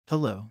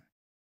Hello.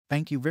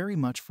 Thank you very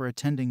much for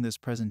attending this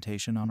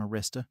presentation on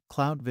Arista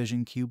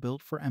CloudVision CUE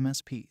built for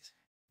MSPs.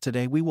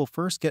 Today we will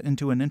first get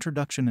into an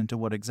introduction into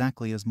what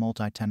exactly is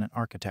multi-tenant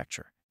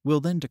architecture.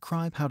 We'll then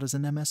describe how does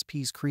an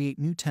MSPs create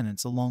new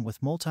tenants along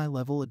with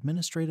multi-level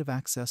administrative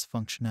access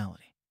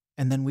functionality.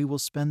 And then we will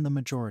spend the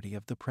majority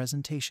of the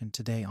presentation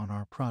today on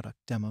our product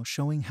demo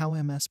showing how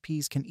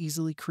MSPs can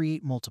easily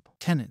create multiple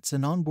tenants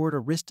and onboard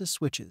Arista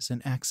switches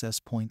and access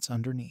points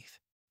underneath.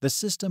 The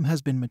system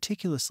has been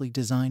meticulously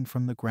designed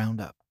from the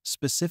ground up,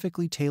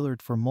 specifically tailored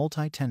for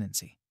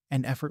multi-tenancy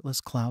and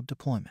effortless cloud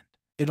deployment.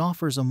 It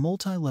offers a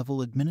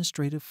multi-level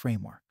administrative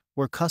framework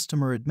where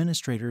customer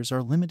administrators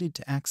are limited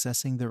to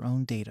accessing their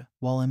own data,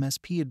 while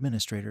MSP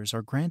administrators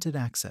are granted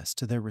access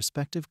to their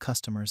respective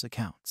customers'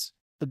 accounts.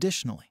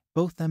 Additionally,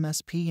 both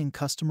MSP and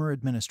customer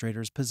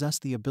administrators possess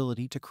the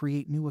ability to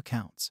create new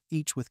accounts,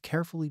 each with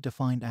carefully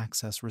defined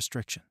access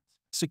restrictions.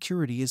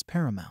 Security is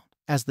paramount,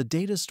 as the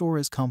data store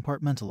is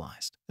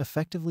compartmentalized,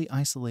 effectively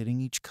isolating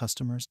each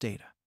customer's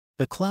data.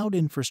 The cloud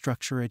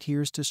infrastructure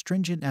adheres to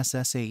stringent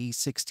SSAE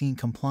 16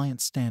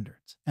 compliance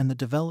standards, and the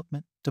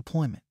development,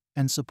 deployment,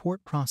 and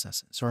support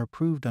processes are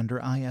approved under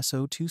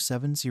ISO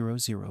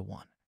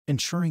 27001.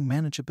 Ensuring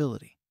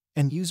manageability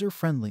and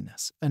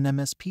user-friendliness, an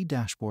MSP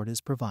dashboard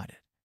is provided.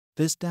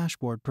 This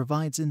dashboard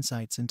provides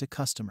insights into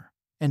customer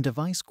and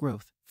device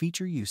growth,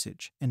 feature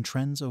usage, and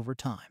trends over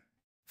time.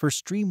 For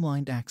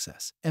streamlined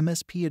access,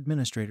 MSP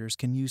administrators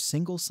can use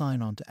single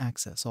sign-on to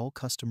access all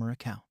customer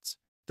accounts.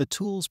 The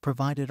tools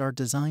provided are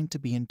designed to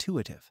be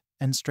intuitive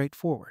and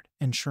straightforward,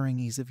 ensuring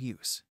ease of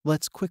use.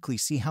 Let's quickly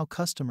see how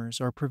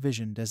customers are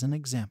provisioned as an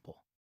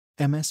example.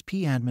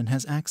 MSP admin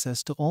has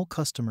access to all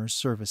customers'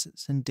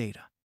 services and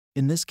data.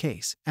 In this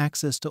case,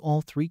 access to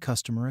all 3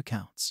 customer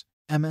accounts.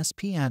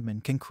 MSP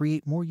admin can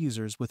create more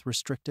users with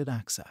restricted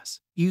access.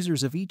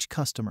 Users of each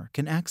customer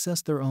can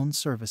access their own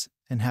service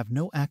and have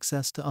no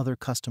access to other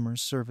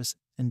customers' service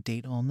and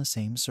data on the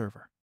same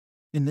server.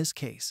 In this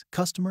case,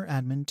 customer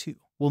admin 2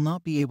 will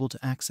not be able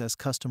to access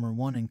customer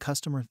 1 and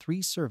customer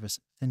 3's service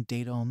and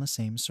data on the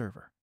same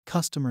server.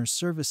 Customer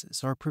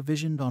services are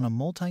provisioned on a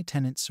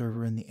multi-tenant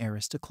server in the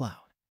Arista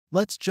cloud.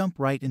 Let's jump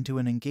right into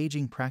an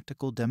engaging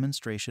practical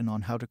demonstration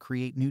on how to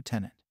create new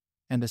tenant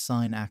and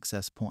assign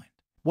access point.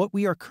 What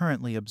we are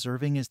currently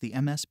observing is the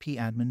MSP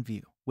admin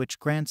view, which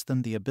grants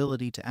them the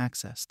ability to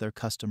access their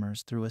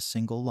customers through a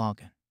single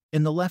login.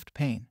 In the left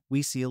pane,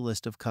 we see a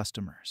list of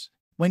customers.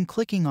 When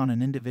clicking on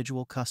an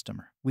individual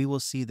customer, we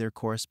will see their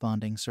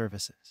corresponding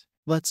services.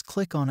 Let's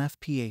click on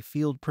FPA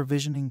Field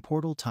Provisioning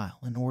Portal tile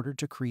in order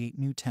to create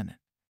new tenant.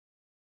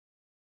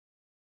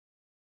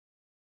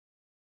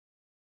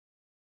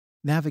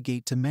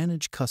 Navigate to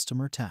Manage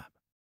Customer tab.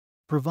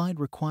 Provide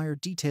required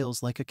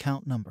details like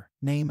account number,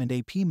 name, and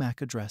AP MAC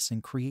address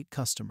and create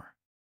customer.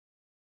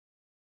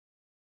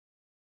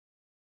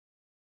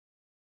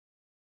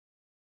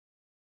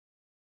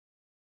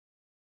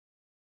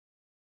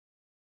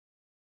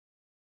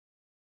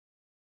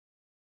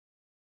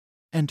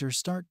 Enter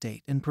start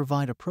date and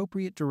provide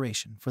appropriate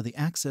duration for the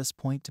access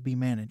point to be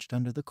managed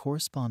under the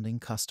corresponding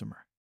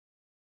customer.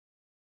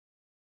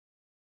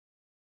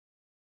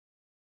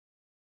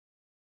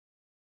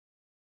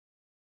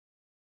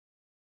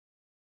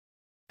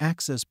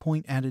 Access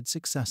point added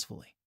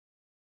successfully.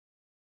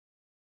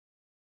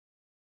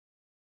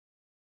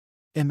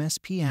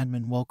 MSP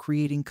admin, while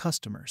creating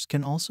customers,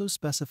 can also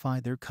specify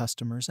their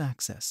customers'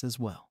 access as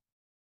well.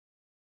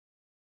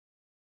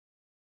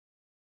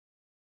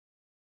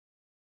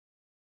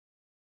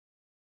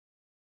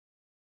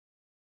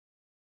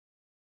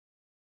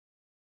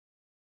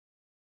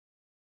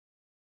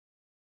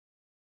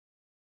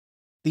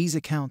 These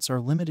accounts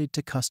are limited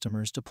to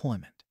customers'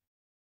 deployment.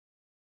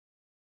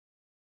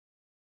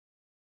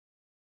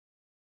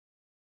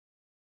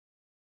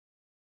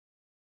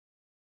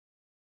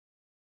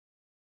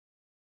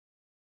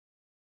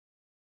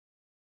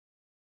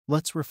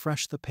 Let's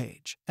refresh the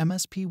page.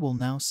 MSP will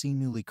now see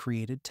newly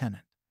created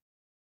tenant.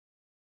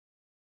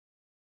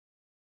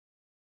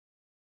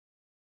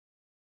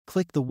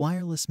 Click the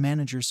Wireless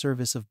Manager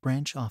service of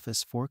Branch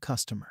Office for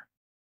Customer.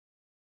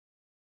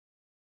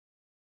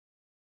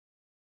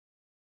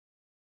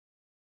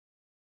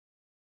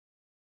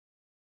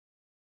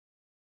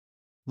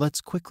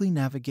 Let's quickly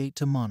navigate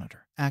to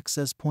Monitor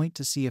Access Point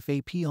to see if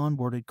AP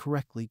onboarded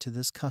correctly to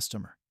this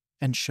customer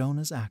and shown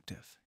as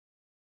active.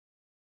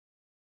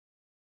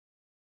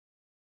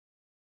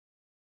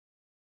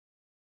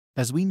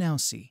 As we now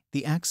see,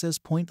 the access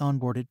point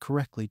onboarded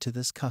correctly to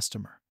this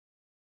customer.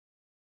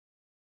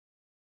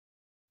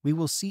 We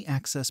will see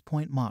access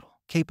point model,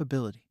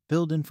 capability,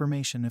 build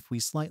information if we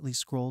slightly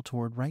scroll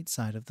toward right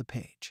side of the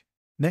page.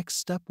 Next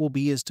step will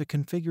be to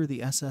configure the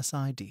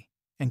SSID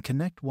and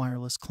connect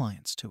wireless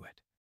clients to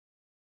it.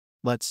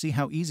 Let's see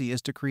how easy it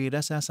is to create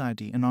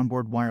SSID and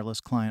onboard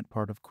wireless client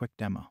part of quick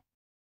demo.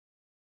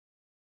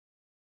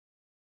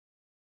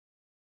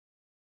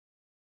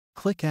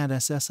 Click Add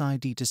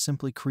SSID to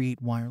simply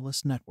create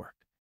wireless network.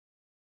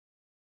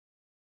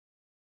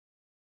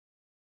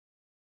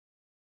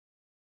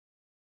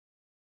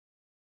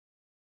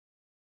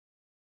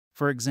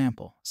 For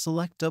example,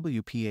 select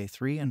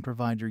WPA3 and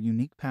provide your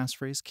unique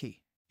passphrase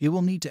key. You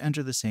will need to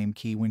enter the same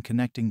key when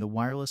connecting the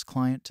wireless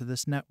client to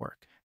this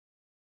network.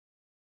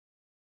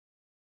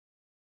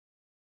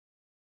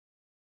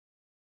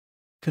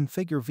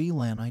 Configure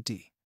VLAN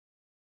ID.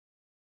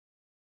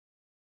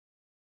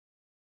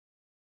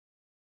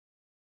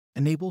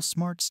 Enable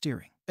smart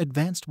steering.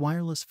 Advanced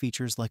wireless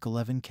features like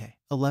 11K,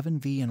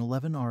 11V, and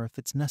 11R if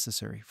it's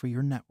necessary for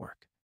your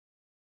network.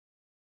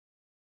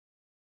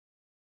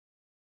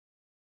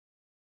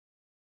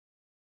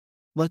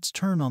 Let's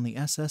turn on the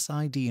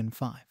SSID in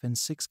 5 and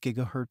 6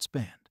 GHz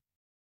band.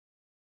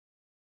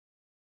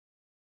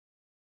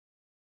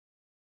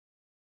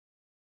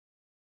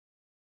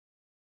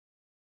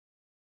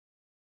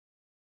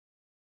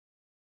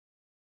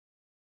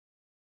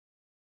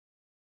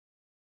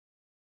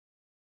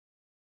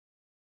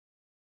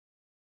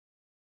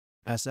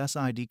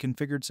 SSID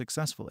configured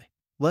successfully.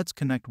 Let's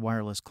connect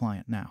wireless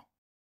client now.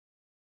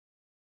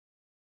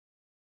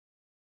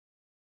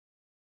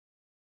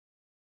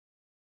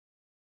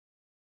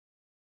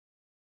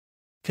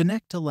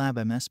 Connect to Lab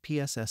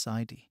MSP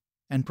SSID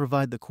and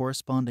provide the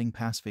corresponding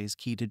passphrase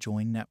key to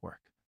join network.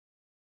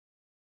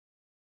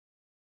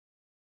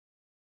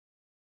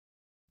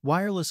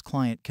 Wireless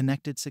client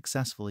connected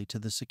successfully to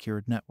the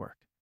secured network.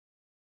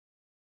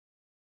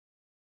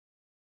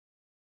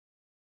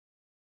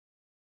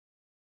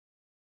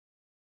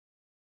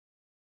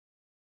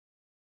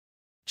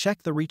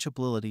 Check the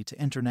reachability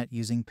to internet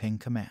using ping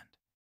command.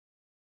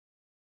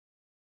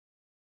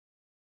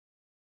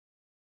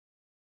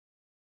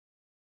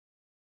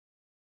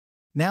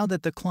 Now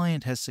that the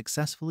client has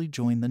successfully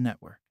joined the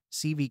network,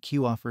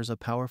 CVCUE offers a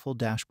powerful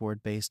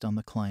dashboard based on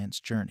the client's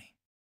journey.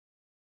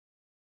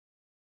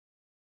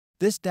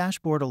 This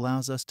dashboard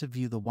allows us to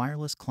view the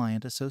wireless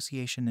client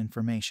association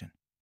information,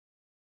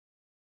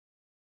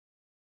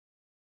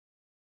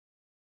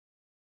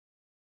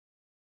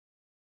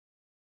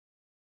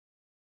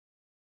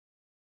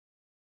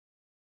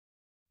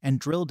 and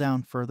drill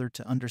down further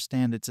to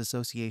understand its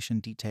association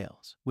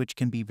details, which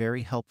can be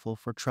very helpful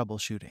for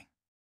troubleshooting.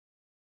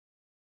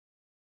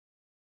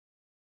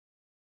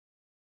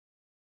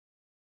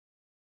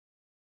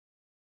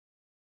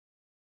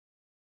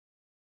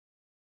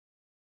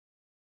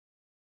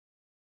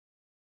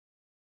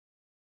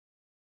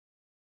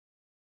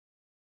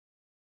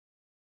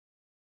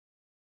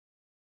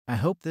 I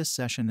hope this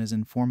session is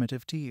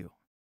informative to you.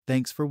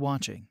 Thanks for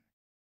watching.